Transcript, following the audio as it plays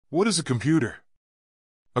What is a computer?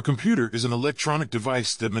 A computer is an electronic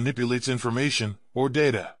device that manipulates information or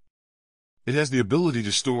data. It has the ability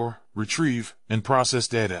to store, retrieve, and process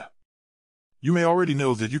data. You may already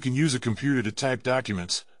know that you can use a computer to type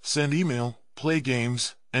documents, send email, play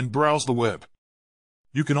games, and browse the web.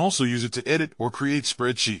 You can also use it to edit or create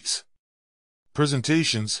spreadsheets,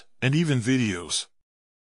 presentations, and even videos.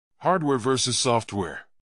 Hardware versus software.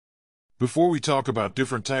 Before we talk about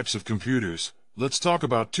different types of computers, let's talk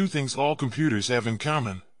about two things all computers have in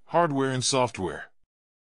common: hardware and software.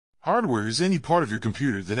 Hardware is any part of your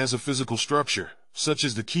computer that has a physical structure, such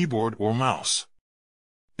as the keyboard or mouse.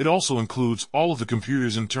 It also includes all of the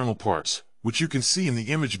computer's internal parts, which you can see in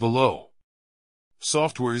the image below.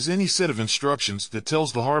 Software is any set of instructions that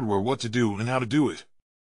tells the hardware what to do and how to do it.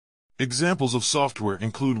 Examples of software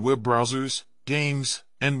include web browsers, games,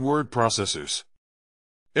 and word processors.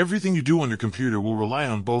 Everything you do on your computer will rely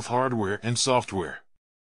on both hardware and software.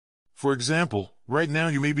 For example, right now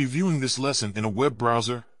you may be viewing this lesson in a web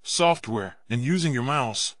browser, software, and using your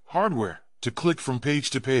mouse, hardware, to click from page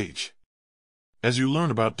to page. As you learn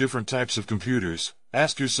about different types of computers,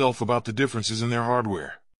 ask yourself about the differences in their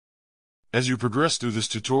hardware. As you progress through this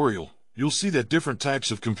tutorial, you'll see that different types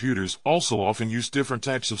of computers also often use different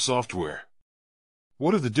types of software.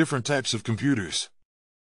 What are the different types of computers?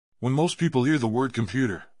 When most people hear the word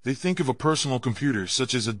computer, they think of a personal computer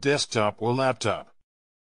such as a desktop or laptop.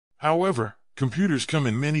 However, computers come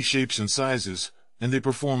in many shapes and sizes, and they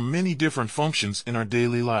perform many different functions in our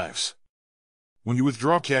daily lives. When you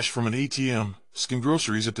withdraw cash from an ATM, scan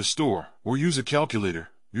groceries at the store, or use a calculator,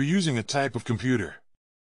 you're using a type of computer.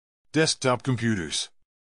 Desktop computers.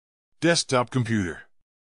 Desktop computer.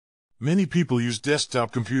 Many people use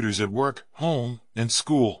desktop computers at work, home, and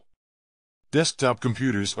school. Desktop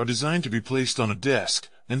computers are designed to be placed on a desk,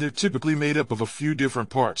 and they're typically made up of a few different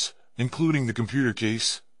parts, including the computer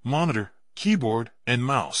case, monitor, keyboard, and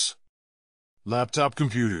mouse. Laptop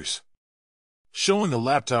computers. Showing a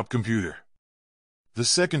laptop computer. The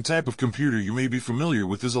second type of computer you may be familiar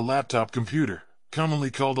with is a laptop computer,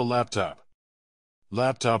 commonly called a laptop.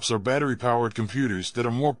 Laptops are battery-powered computers that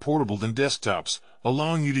are more portable than desktops,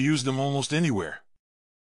 allowing you to use them almost anywhere.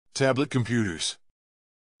 Tablet computers.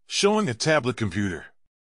 Showing a tablet computer.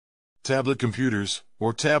 Tablet computers,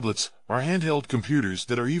 or tablets, are handheld computers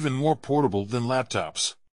that are even more portable than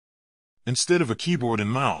laptops. Instead of a keyboard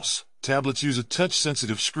and mouse, tablets use a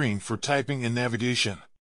touch-sensitive screen for typing and navigation.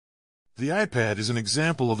 The iPad is an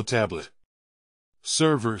example of a tablet.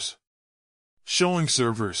 Servers. Showing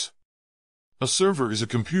servers. A server is a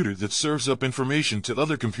computer that serves up information to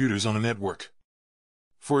other computers on a network.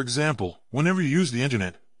 For example, whenever you use the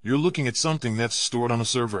internet, you're looking at something that's stored on a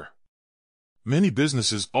server. Many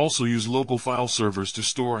businesses also use local file servers to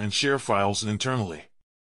store and share files internally.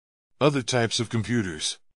 Other types of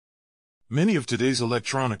computers. Many of today's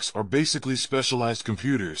electronics are basically specialized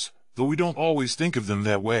computers, though we don't always think of them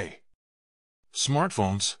that way.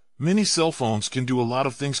 Smartphones. Many cell phones can do a lot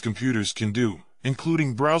of things computers can do,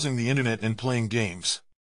 including browsing the internet and playing games.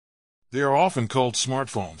 They are often called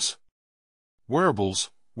smartphones. Wearables.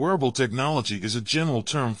 Wearable technology is a general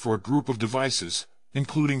term for a group of devices,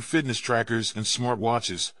 including fitness trackers and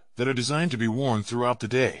smartwatches, that are designed to be worn throughout the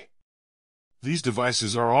day. These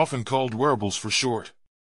devices are often called wearables for short.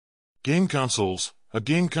 Game consoles. A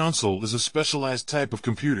game console is a specialized type of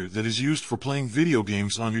computer that is used for playing video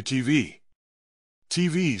games on your TV.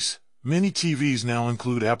 TVs. Many TVs now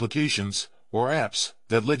include applications, or apps,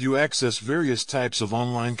 that let you access various types of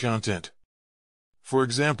online content. For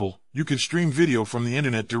example, you can stream video from the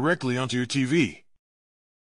internet directly onto your TV.